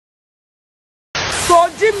So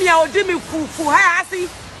Jimmy fufu ha asi.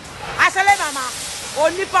 Asale mama.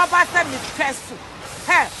 Oni papa say me stressful.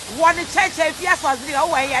 Hey, one church Afia Schwarzenegger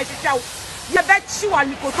o ya hwehwe. Ye be chi wa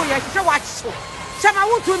ni koto ye hwehwe wa chi. Chama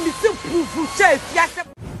wo to mi sim fufu che Afia se.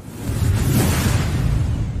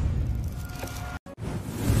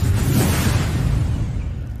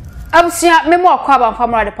 Abusia memo akwaba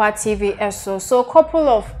family the TV so couple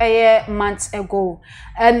of months ago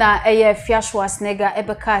na Afia Schwarzenegger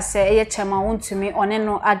ebeka say chairman wontumi one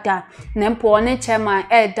no ada na mpo one chairman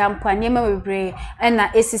dampa niema bebre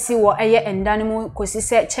na esisi wo endanimu kosi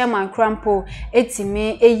se chairman crampo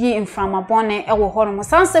etimi eyi inframabone ewo hono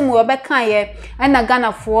sansem wo beka ye na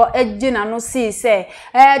ganafo agina no si se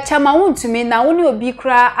chairman wontumi na woni obi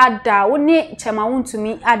kra ada woni chairman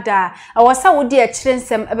wontumi ada awasa wodi a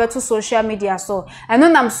kirensem ebeto social media so eno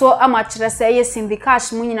nam so amachire say ye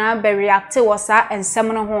syndicate mu nyina be react wasa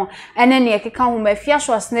ensem no ho ene ne ekeka ho Afia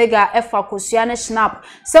Schwarzenegger efa kosua ne snap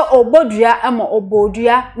se obodua ama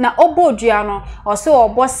obodua na obodua no o se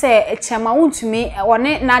obo se chema wontumi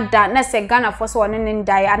wone nada na se Ghana for se wone ne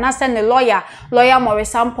ndai anase ne lawyer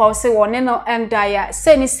Morisampa se wone no endai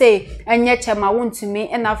se ni se enye chema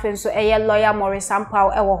wontumi ena afenso eye lawyer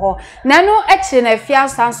Morisampa ewo ho na no ekire na Afia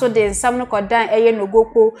sanso de nsam no kodan eye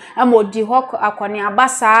nogokpo amodi hok akwane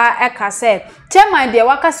abasa eka se chairman de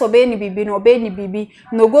waka so be ni bibi no be ni bibi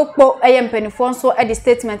nogokpo eye mpanifo so e di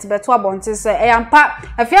statement beto abonte se eyampa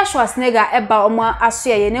Afia Schwarzenegger eba omo aso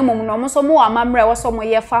ye ne mom no so mo amamre wo so mo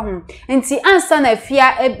ye fa ho nti ansa na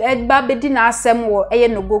Afia eba bedi na asem wo eye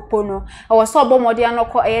nogokpo no wo so obomode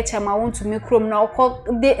anoko eye chairman wontumi krom na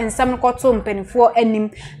okọ de nsam no to mpanifo anim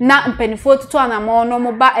na mpanifo tutu anamo no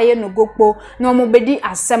mo ba eye nogokpo no mo bedi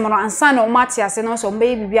asem no ansa na o mate ase no so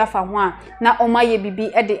mbe bibi afa ho a na o ma ye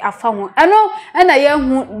bibi e de afa ho eno na ye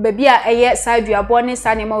hu baby a eye side abo ne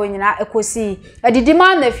sa ne ma wenyina ekosi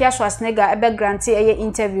adidima na Afia Schwarzenegger ebe grantee eye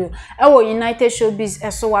interview ewo United Showbiz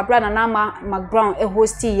eso wa bra na McBrown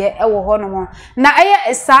hosti ye ewo ho no na eye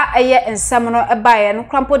esa eye ensem no eba ye no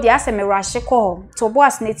krampo de asem ewrahye ko to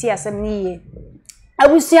boas neti asem ni ye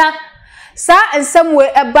abusia sa ensem we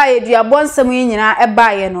eba ye duabo nsem yi nyina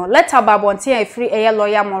eba ye no letter babonte e free eye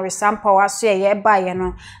lawyer Morisampa waso ye eba ye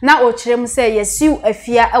no na o kirem se yesiu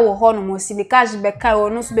Afia ewo ho no mo sibikaje beka o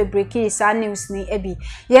no so be breaki sa news ni ebi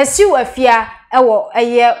yesiu Afia ewo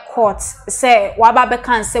eye court se waba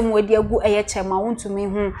beka nsem we de agu eye chema wontumi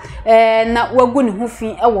hu na wagu ne hu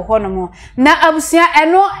fi ewo ho no mo na abusia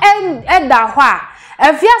eno eda ho a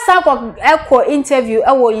Afia Sanko echo interview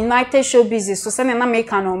ewo United Showbiz so se na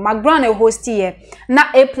make no McBrown host here na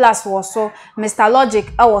A+ was so Mr. Logic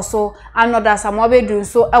ewo so another samobedu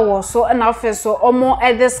so ewo so na afi so omo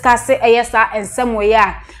discuss eyesa ensem we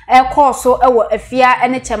ya echo so ewo Afia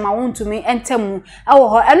ene chema wontumi entemu ewo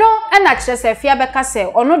ho eno na kire se Afia beka se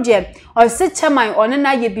ono de o se chema one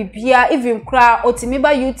na ye bibia even kra otimi ba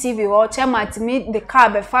UTV o chema timi the car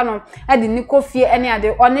be fa no e de nikofie ene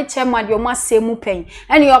ade one chema de o ma semu pen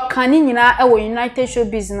and your canning nyina ewo United Show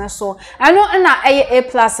Business so ano na eye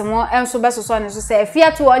A+ mo enso beso so ne so se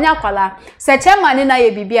Afia to onya kwala se chairman na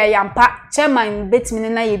ye bibia yampa chairman betimi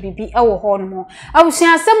na ye bibi ewo ho no mo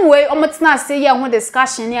abusia asem we omotena ase ye ho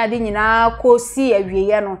discussion ni ade nyina ko si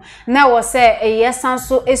awieye no na wo se eye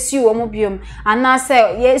sanso esi wo mo biom ana se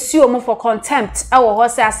ye esi wo mo for contempt ewo ho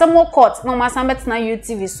se asem court no masan betena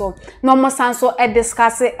UTV so no mo sanso e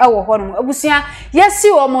discuss ewo ho no mo abusia ye si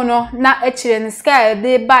wo mo no na ekire ne sky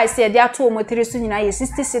they buy say they are 2 or 3 so nyina ye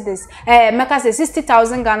 60 cedis meka say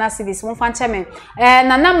 60,000 Ghana cedis mo fan cheme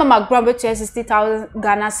na McBrown betu 60,000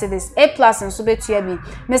 Ghana cedis A+ nso betu bi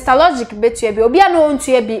Mr. Logic betu bi obi a no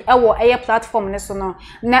ontu bi ewo eye platform ne so no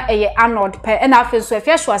na eye anod pe na afi so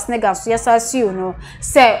Afia Schwarzenegger so yesa siu no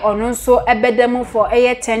say ono nso ebedem for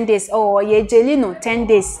eye 10 days or ye jeli no 10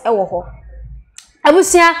 days ewo ho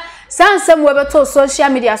abusia sansem we beto social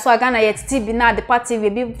media so aga na ye TV na the party we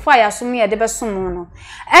bi fire so me ye de besom no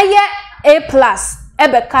eye A+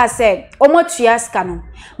 ebeka se omotua ska no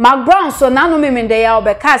McBrown so na no memende ya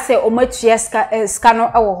obeka se omotua ska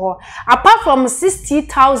no ewo ho apart from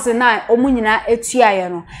 60,000 na omunyina etua ye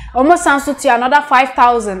no omo sanso tua another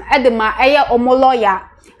 5,000 edema eye omo lawyer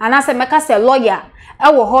anase meka se lawyer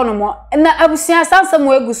ewo ho no mo na abusia sansem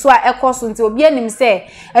we guso a ekoso nti obi anim se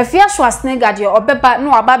Afia Schwarzenegger de obeba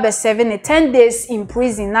no aba be 10 days in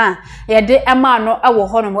prison na ye de ema no ewo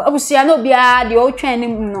ho no mo abusia na obi a de o twan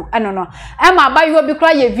nim no eno no ema ba yo bi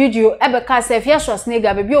kra ye video ebeka se Afia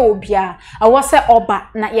Schwarzenegger be bi obi a awo se oba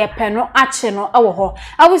na ye pe no ache no ewo ho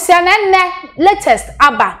abusia na ne latest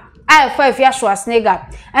aba I for Afia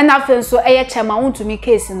Schwarzenegger and afen so eye chema wontumi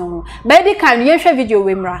case no but di kan ye hwe video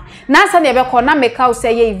we mra na sa na be ko na make out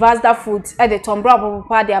say ye Vazda Foods e de tombra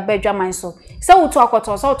papa de abadwaman so se wuto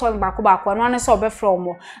akoto so to bako no ne se obefra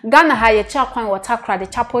omo Ghana ha ye cha kwan water de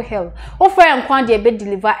Chapel Hill wo fra nkwan de be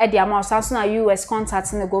deliver e de ama so na US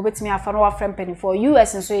contact ne go betimi afa no wa friend penny for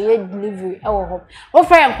US so ye delivery e wo ho wo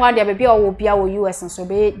fra nkwan de be bia wo bia wo US so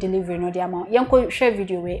be delivery no de ama yenko hwe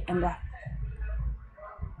video we emra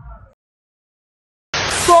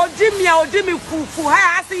so Jimmy fufu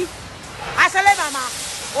ha asi asale mama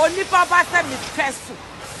oni papa say me stressful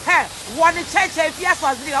hey one church Afia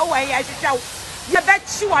Schwarzenegger wo ya hwehwe ye be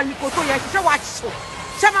chi wa likoto ye hwehwe wa chi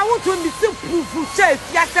chama wutu mi si fufu che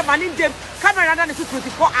Afia se mani dem camera na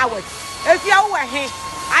 24 hours Afia wo he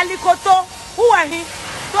alikoto who he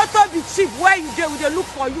toto be chief where you dey we dey look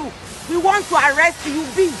for you we want to arrest you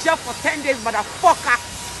be in jail for 10 days motherfucker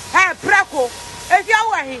hey preko Afia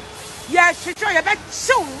wo he yeah, she show you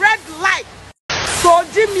show red light. So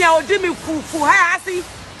Jimmy fufu ha asi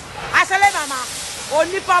asale mama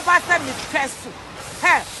oni papa say me stressful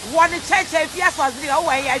hey one church Afia Schwarzenegger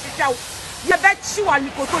wo ya hwehwe ye be chi wa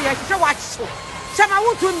likoto ye hwehwe wa chi chama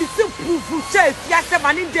wutu mi si fufu che Afia se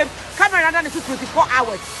mani dem camera na 24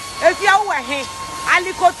 hours Afia wo he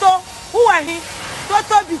alikoto who he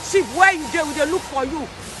toto be chief where you dey we dey look for you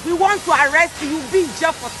we want to arrest you be in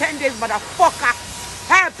jail for 10 days motherfucker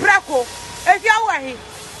hey preko Afia wo he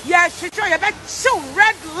yeah she show you show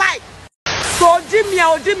red light so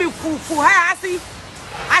Jimmy fufu ha asi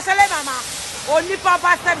asale mama oni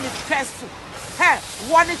papa say me stressful hey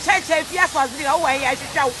one church Afia Schwarzenegger wo ya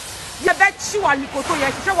hwehwe ye be chi wa likoto ye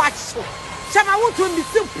hwehwe wa chi chama wutu mi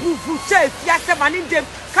si fufu che Afia se mani dem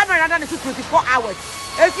camera na 24 hours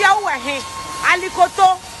Afia wo he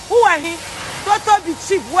alikoto who he toto be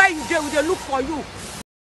chief where you dey we dey look for you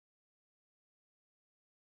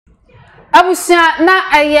Abusia na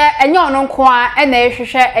enye ono nko a na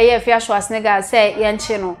ehwehwe eye Afia Schwarzenegger say ye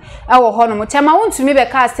nche no ewo ho no mutema wontumi be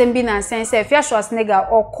ka asem bi na sen say Afia Schwarzenegger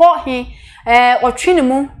okọ he otwene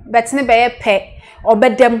mu betene be ye pe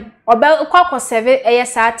obedem obekwa serve eye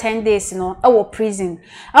saa 10 days no ewo prison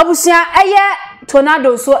abusia eye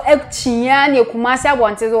tornado so echinya na ekumase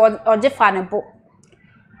abonte oje fa ne bo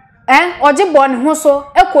oje bon ho so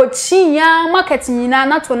ekochinya market nyina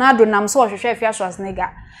na tornado nam so ohwehwe Afia Schwarzenegger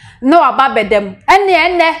no ababedem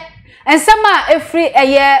ene ensema efri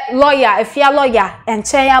eye lawyer Afia lawyer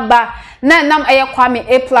enchen aba na nam eye Kwame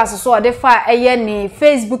A+ so odefa eye ni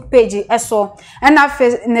Facebook page eso na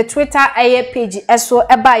ne Twitter eye page eso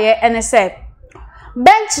eba ye ene say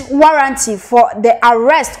bench warranty for the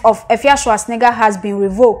arrest of Afia Schwarzenegger has been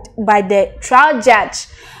revoked by the trial judge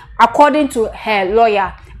according to her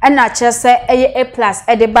lawyer and na chese eye A+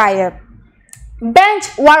 edeba ye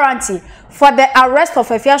bench warranty for the arrest of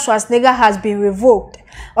Afia Schwarzenegger has been revoked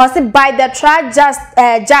also by the trial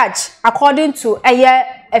judge according to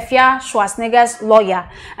Afia Schwarzenegger's lawyer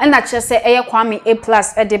and that just say Kwame A+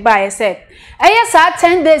 edeba say sa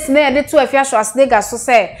 10 days na e to Afia Schwarzenegger so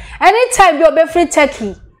say anytime you be free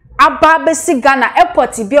Turkey aba be si Ghana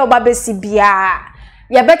airport bi oba be si bia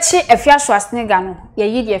ye be chi Afia Schwarzenegger no ye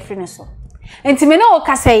yi de free ne so ntime na o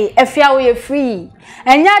kasai Afia wo ye free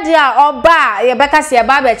enya de a oba ye beka se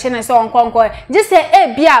ba be chi ne so onkonko je se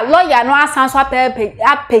bia lawyer no asan so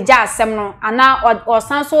apeja asem no ana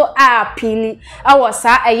osan so apili awo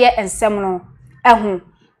sa eye ensem no ehu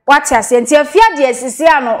wati ase nti Afia de asisi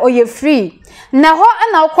ano o ye free na ho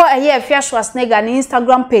na ukọ eye Afia Schwarzenegger ni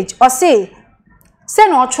Instagram page o se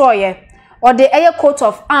no choye or the eye coat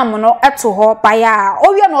of arm no eto ho baya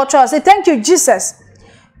o wi no cho say thank you Jesus.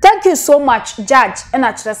 Thank you so much, Judge. And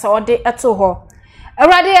actually, so de eto ho.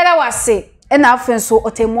 Erade yeda wase. And afen so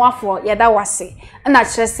otemuafo yeda wase. And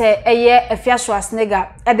actually say eye Afia Schwarzenegger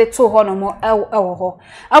e de to ho no mo ewo ho.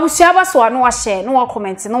 Abusia ba so no wa share, no wa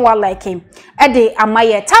comment, no wa like him. E de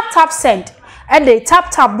amaye tap send. E de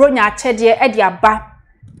tap bronya achede e de aba.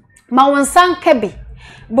 Ma wonsan kebi.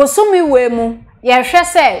 Bosumi we mu ye hwe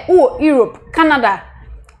say wo Europe, Canada.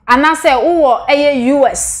 Ana say wo eye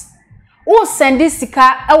US. Who send this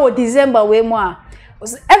sika ewo December we mo a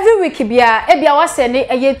every week bia e bia wa send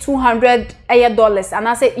eye $200 and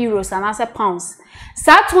I say euros and I say pounds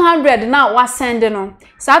sa 200 na wa send no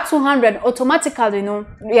sa 200 automatically no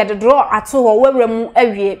ye the draw ato ho wewre mu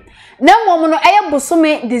awie na mom no eye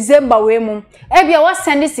bosome December we mu e bia wa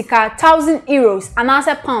send sika €1,000 and I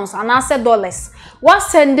say pounds and I say dollars wa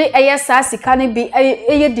send eye sa sika ne bi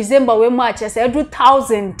eye December we mu a chese edu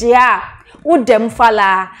 1000 dia udem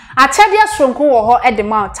fala achede asronko wo ho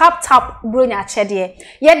edema tap bronya achede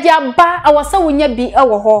ye dia ba awasa wonya bi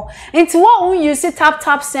ewo ho nti wo use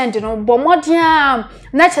tap send no bomodia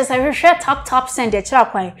na chese hwehwe tap send e kira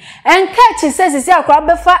kwan enka chi sesi akwa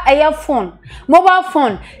befa eye phone mobile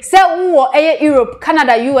phone se wo eye Europe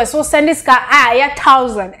Canada US so send this car eye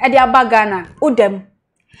 1000 e dia bagana udem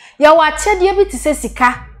ya wa achede bi ti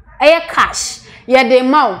sesika eye cash ye de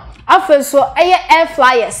maw afenso eye air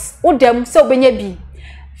flyers udem se obenya bi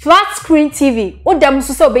flat screen TV udem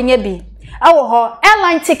so se obenya bi awo ho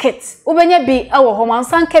airline tickets ubenya bi awo ho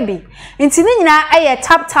mansanka bi nti ni nyina eye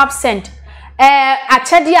tap send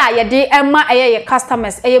achede a ye de ema eye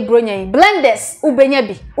customers eye bronya blenders ubenya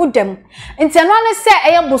bi udem nti eno ne se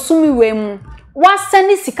eye bosumi we mu wa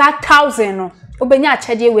send sika 1000 no obenya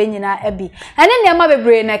achede we nyina abi ene nema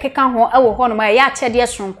bebre na keka ho ewo ho no ma ya achede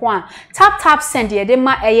sonko a tap send ye de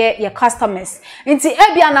ma ye customers nti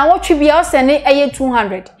ebia na wotwe bia o send eye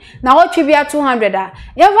 200 na wotwe bia 200 a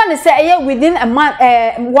ye fa ne say eye within a month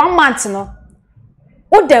 1 month no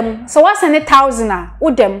udem so wa send 1000 a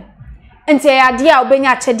udem nti ya de a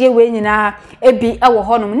obenya achede we nyina ebi ewo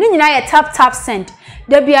ho no ni nyina ye tap send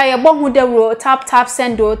da bia ye bo hu da ro tap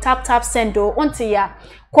send o unti ya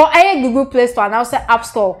ko aye Google Play Store na also App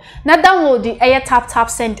Store na download the aye tap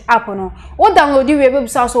send app no o download the web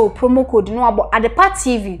so promo code no abo Adepa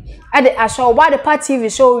TV ade asho wa Adepa TV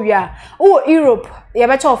show we are o Europe ye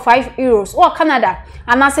becha €5 o Canada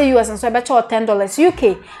and say US and so becha $10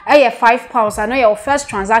 UK aye £5 I know your first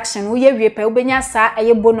transaction wo ye wie pe obenya sa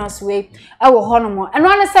aye bonus we e wo honomo and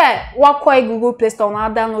one say wa ko Google Play Store na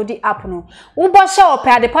download the app no wo bo show pe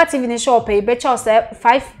Adepa TV ni show pe becha say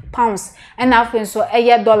 £5 and after so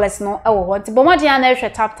 $dollars no ewo ho ti bomodia na ehwe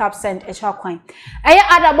tap send e cha kwan eye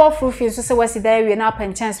adabo frufi so se wasi da we na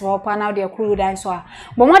pen chance wo pa na de kuru dan so a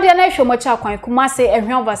bomodia na ehwe mo cha kwan kuma se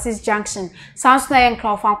ehwe overseas junction sounds na yen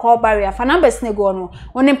crowd call barrier fa numbers ne go no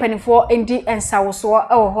oni mpanifo endi ensawo so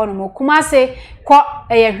ewo ho no kuma se ko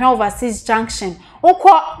ehwe overseas junction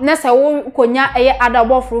ukọ nesa wo konya eye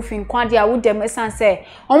adabo frufi nkwa de a wo dem esan se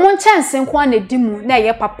omo chance nkwa na dimu na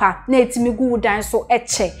eye papa na etimi gu dan so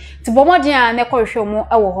eche ti bomodin a ne ko hwe mu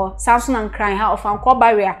ewo ho sanso na nkran ha of anko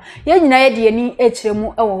barrier ye nyina ye de ani echire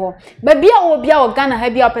mu ewo ho ba bia wo bia wo Ghana ha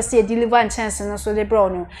bia opese ye deliver chance no so de bro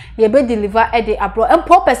no ye be deliver e de abro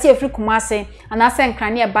empo opese e free kumase anase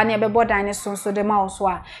nkran ne ba ne be bodan ne so de ma so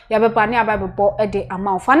a ye be ba ne aba be bo e de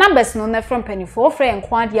amount for numbers no na from penny for free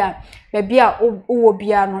nkwa de a ba bia wo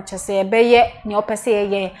bia no chese ye be ye ne opese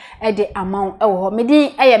ye e de amount ewo ho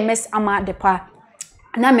medi eye miss ama de pa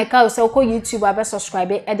na meka so ko YouTube abe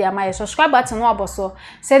subscribe e de amaye subscribe button no aboso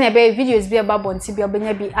se na be videos bi aba bonti bi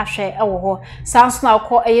obenya bi ahwe ewo ho sans na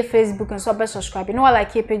ko eye Facebook so abe subscribe no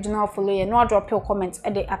like page no follow ye no drop your comment e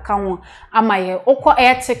de account amaye okọ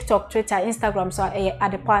eye TikTok Twitter Instagram so eye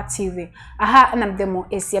Adepa TV aha na mdemo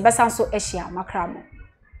esi ebe sanso ehia makramo